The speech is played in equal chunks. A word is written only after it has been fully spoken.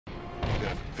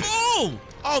Boom!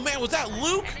 Oh man, was that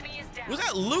Luke? Was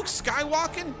that Luke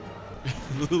Skywalking?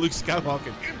 Luke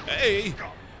Skywalking. Hey,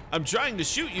 I'm trying to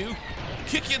shoot you.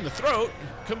 Kick you in the throat.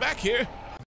 Come back here.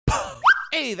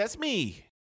 Hey, that's me.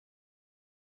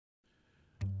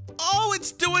 Oh,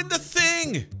 it's doing the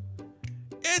thing.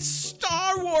 It's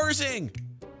Star Warsing.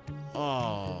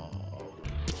 Oh.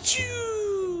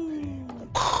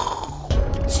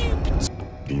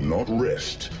 Do not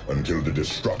rest until the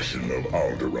destruction of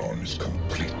Alderaan is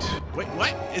complete. Wait,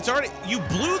 what? It's already, you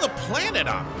blew the planet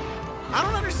up. I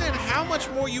don't understand how much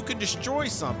more you can destroy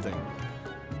something.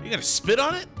 You gonna spit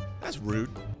on it? That's rude.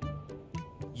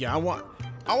 Yeah, I want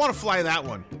to fly that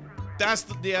one. That's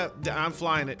the, yeah, I'm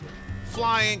flying it.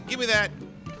 Flying, give me that.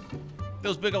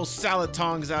 Those big old salad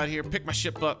tongs out here. Pick my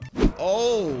ship up.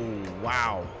 Oh,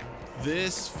 wow.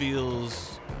 This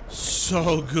feels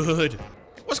so good.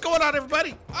 What's going on,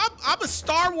 everybody? I'm a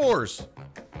Star Wars.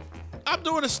 I'm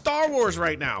doing a Star Wars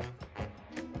right now.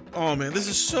 Oh man, this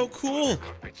is so cool.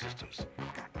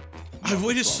 I've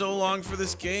waited so long for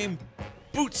this game.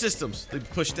 Boot systems. They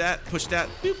push that,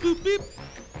 beep, boop, beep.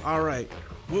 All right.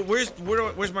 Where's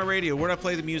my radio? Where do I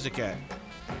play the music at?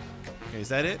 Okay, is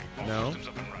that it? No.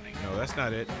 No, that's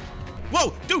not it.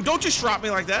 Whoa, dude, don't just drop me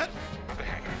like that.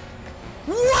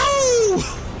 Whoa!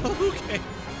 Okay.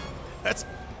 That's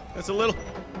a little,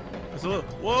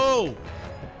 whoa.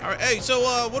 All right, hey, so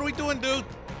what are we doing, dude?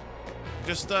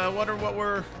 Just wondering what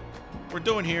we're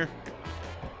doing here.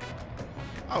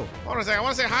 Oh, hold on a second. I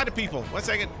want to say hi to people. 1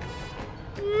 second.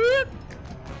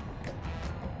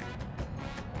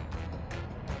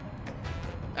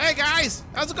 Hey guys,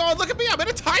 how's it going? Look at me, I'm in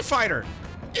a TIE fighter.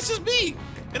 This is me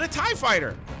in a TIE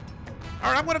fighter.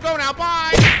 All right, I'm gonna go now.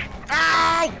 Bye.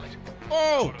 Ow!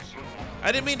 Oh,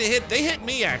 I didn't mean to hit. They hit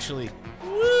me actually.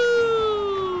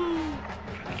 Woo!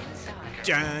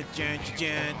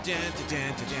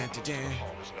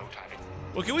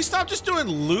 Well, can we stop just doing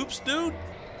loops, dude?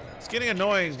 It's getting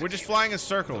annoying. We're just flying in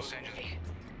circles.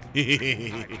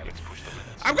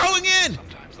 I'm going in!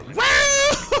 Woo!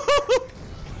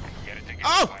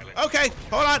 Oh, okay.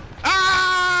 Hold on.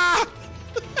 Ah!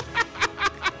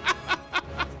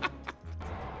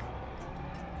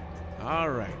 All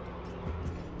right.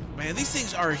 Man, these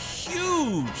things are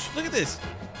huge. Look at this.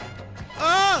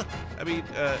 Ah! I mean,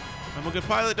 I'm a good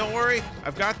pilot. Don't worry.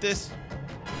 I've got this.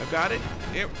 I've got it.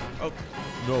 Here. Oh.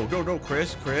 No,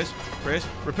 Chris, repair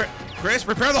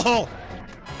the hull.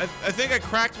 I think I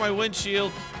cracked my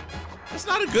windshield. That's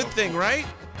not a good thing, right?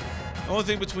 The only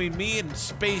thing between me and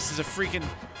space is a freaking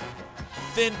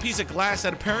thin piece of glass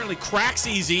that apparently cracks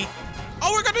easy.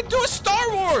 Oh, we're gonna do a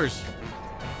Star Wars.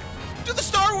 Do the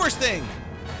Star Wars thing.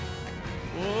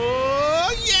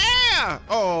 Oh, yeah.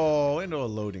 Oh, into a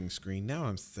loading screen. Now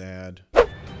I'm sad.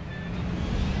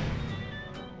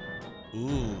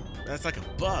 Ooh, that's like a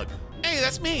bug. Hey,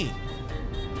 that's me.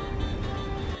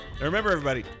 Now remember,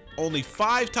 everybody, only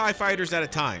 5 TIE fighters at a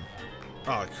time.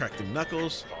 Oh, I cracked the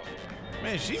knuckles.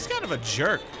 Man, she's kind of a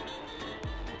jerk.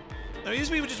 Now, these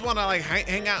people just want to like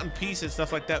hang out in peace and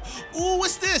stuff like that. Ooh,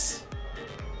 what's this?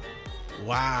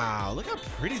 Wow, look how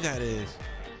pretty that is.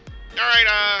 All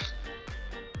right,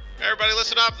 everybody,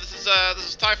 listen up. This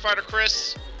is TIE Fighter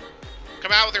Chris.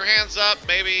 Come out with your hands up.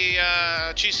 Maybe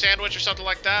a cheese sandwich or something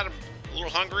like that. I'm a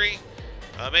little hungry.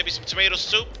 Maybe some tomato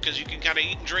soup, because you can kind of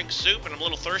eat and drink soup, and I'm a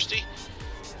little thirsty.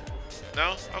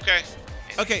 No? Okay.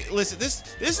 Okay, listen, this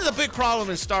is a big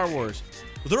problem in Star Wars.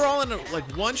 They're all in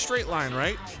like one straight line,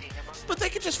 right? But they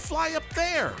could just fly up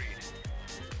there.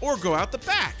 Or go out the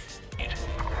back.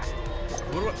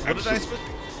 What did I supposed to?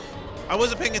 I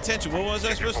wasn't paying attention. What was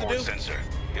I supposed to do? Sensor.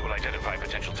 It will identify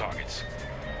potential targets.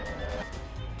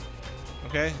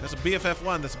 Okay, that's a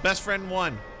BFF1. That's best friend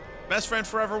 1. Best friend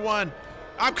forever 1.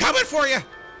 I'm coming for you!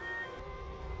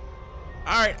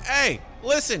 Alright, hey,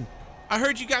 listen. I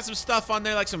heard you got some stuff on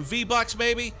there, like some V-Bucks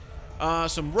maybe?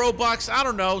 Some Robux, I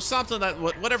don't know, something that,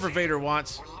 whatever Vader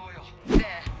wants. There,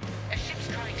 a ship's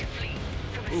trying to flee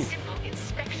from a simple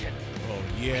inspection. Oh,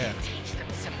 yeah. Teach them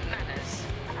some manners.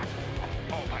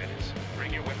 All pilots,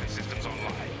 bring your weapon systems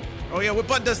online. Oh, yeah, what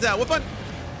button does that? What button?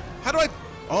 How do I?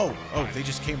 Oh, they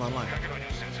just came online. Track it on your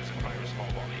sensors and fire a small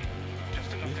volley.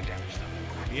 Just enough to damage them.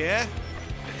 Yeah?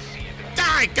 Let's see it.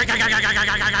 Die!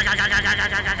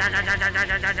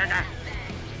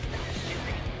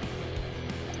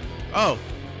 Oh.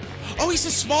 Oh, he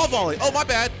says small volley. Oh, my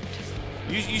bad.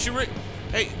 You should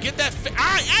hey, get that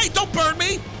hey, don't burn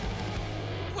me!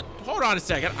 What? Hold on a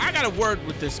second. I got a word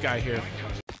with this guy here.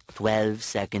 12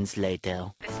 seconds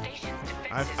later.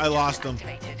 I lost him.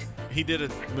 He did a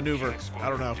maneuver. I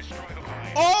don't know.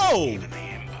 Oh!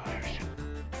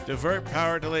 Divert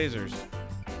power to lasers.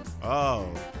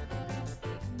 Oh.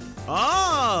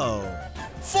 Oh!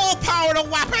 Full power to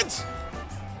weapons!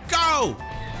 Go!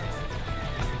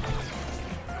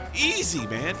 Easy,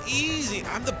 man. Easy.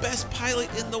 I'm the best pilot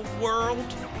in the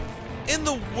world. In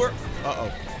the world.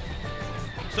 Uh-oh.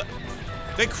 So,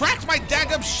 they cracked my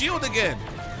daggum shield again.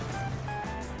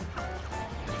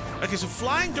 Okay, so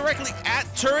flying directly at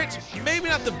turrets, maybe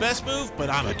not the best move,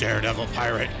 but I'm a daredevil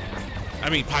pirate.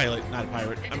 I mean pilot, not a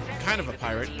pirate. I'm kind of a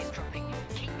pirate.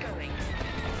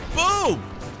 Boom!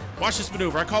 Watch this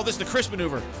maneuver. I call this the Chris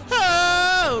maneuver.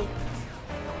 Oh!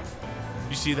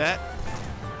 You see that?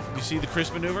 You see the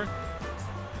Chris maneuver?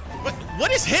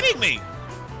 What is hitting me?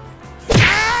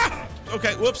 Ah!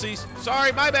 Okay, whoopsies.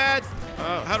 Sorry, my bad.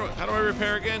 How do I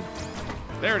repair again?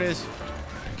 There it is.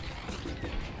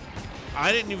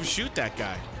 I didn't even shoot that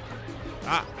guy.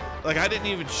 Like I didn't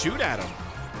even shoot at him,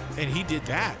 and he did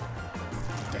that.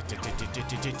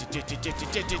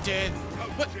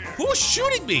 What? Who's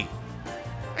shooting me?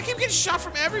 I keep getting shot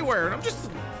from everywhere, and I'm just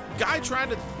a guy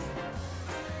trying to.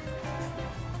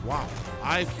 Wow.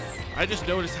 I just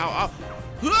noticed how.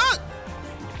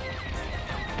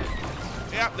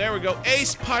 Yeah, there we go.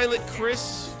 Ace pilot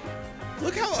Chris.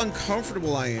 Look how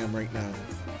uncomfortable I am right now.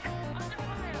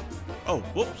 Oh,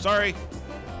 whoop, sorry.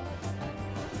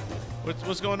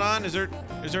 What's going on? Is there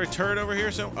a turret over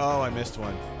here? So, oh, I missed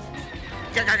one.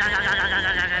 Ow, ow, ow,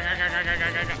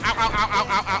 ow,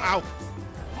 ow, ow, ow.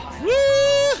 Woo!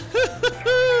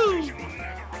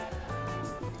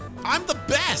 I'm the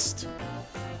best.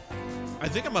 I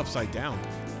think I'm upside down.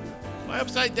 Am I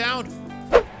upside down?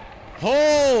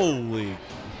 Holy!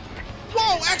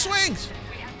 Whoa, X-Wings!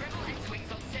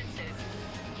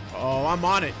 Oh, I'm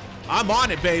on it. I'm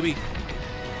on it, baby.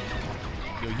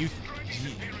 Yo,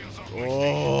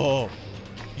 oh,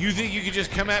 you think you could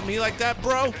just come at me like that,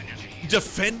 bro?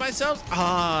 Defend myself?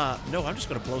 No, I'm just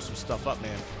gonna blow some stuff up,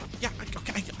 man. Yeah,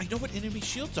 I know what enemy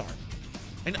shields are,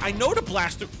 and I know to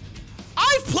blast through.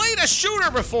 I've played a shooter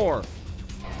before.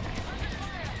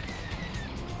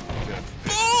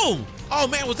 Boom! Oh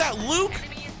man, was that Luke?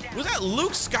 Was that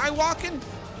Luke Skywalking?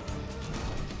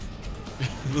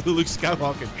 Luke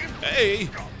Skywalking. Hey,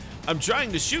 I'm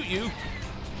trying to shoot you.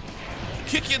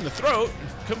 Kick you in the throat.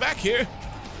 Come back here.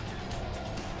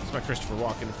 That's my Christopher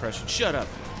Walken impression. Shut up.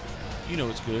 You know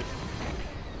it's good.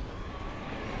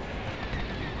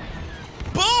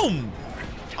 Boom!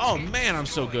 Oh man, I'm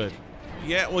so good.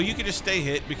 Yeah, well you can just stay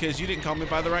hit because you didn't call me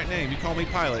by the right name. You call me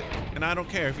pilot, and I don't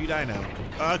care if you die now.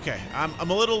 Okay, I'm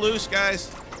a little loose,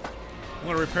 guys. I'm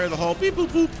gonna repair the hull. Beep boop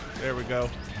boop. There we go.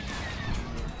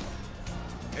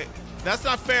 Hey, that's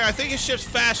not fair. I think his ship's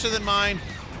faster than mine.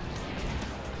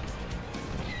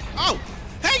 Oh!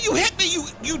 Hey, you hit me,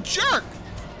 you jerk!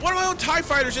 One of my own TIE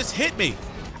fighters just hit me.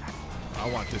 I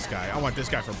want this guy. I want this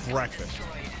guy for breakfast.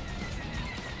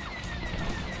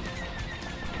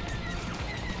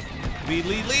 Lead,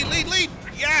 lead, lead, lead, lead!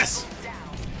 Yes!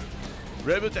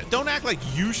 Don't act like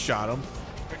you shot him,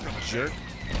 jerk.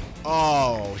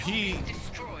 Oh, he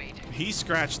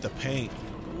scratched the paint.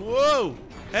 Whoa!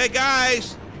 Hey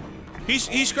guys!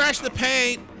 He scratched the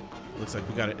paint. Looks like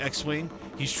we got an X-Wing.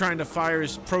 He's trying to fire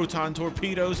his proton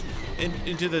torpedoes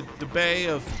into the bay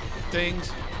of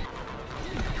things.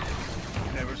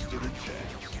 Never stood a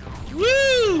chance.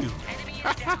 Woo!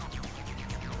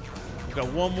 We've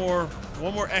got one more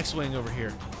X-Wing over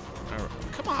here. All right,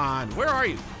 come on, where are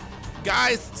you?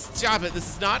 Guys, stop it.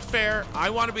 This is not fair. I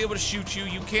want to be able to shoot you.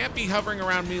 You can't be hovering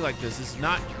around me like this. This is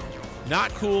not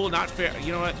cool, not fair.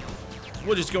 You know what?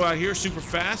 We'll just go out here super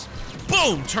fast.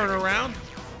 Boom! Turn around.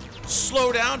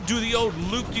 Slow down. Do the old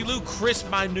loop-de-loop Chris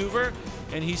maneuver.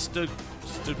 And he stood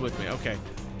with me. Okay.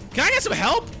 Can I get some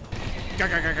help?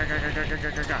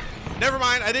 Never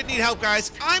mind. I didn't need help,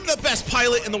 guys. I'm the best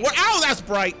pilot in the world. Ow, that's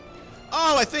bright.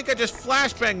 Oh, I think I just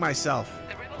flashbanged myself.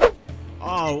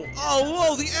 Oh,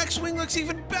 whoa, the X-Wing looks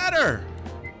even better.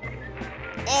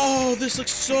 Oh, this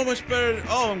looks so much better.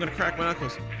 Oh, I'm gonna crack my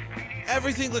knuckles.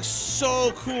 Everything looks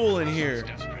so cool in here.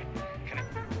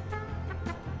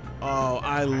 Oh,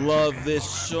 I love this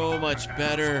so much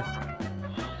better.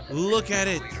 Look at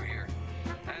it.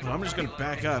 Oh, I'm just gonna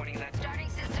back up.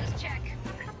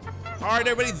 All right,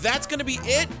 everybody, that's gonna be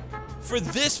it for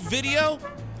this video.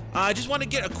 I just want to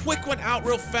get a quick one out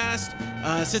real fast.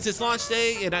 Since it's launch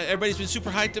day and everybody's been super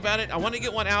hyped about it, I want to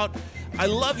get one out. I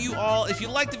love you all. If you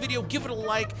like the video, give it a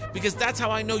like, because that's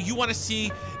how I know you want to see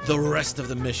the rest of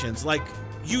the missions, like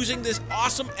using this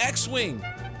awesome X-Wing.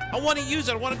 I want to use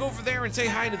it. I want to go over there and say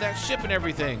hi to that ship and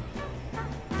everything.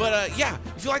 But yeah,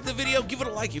 if you like the video, give it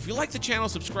a like. If you like the channel,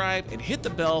 subscribe and hit the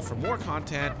bell for more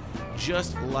content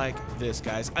just like this,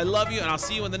 guys. I love you, and I'll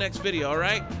see you in the next video, all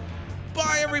right?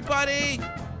 Bye, everybody!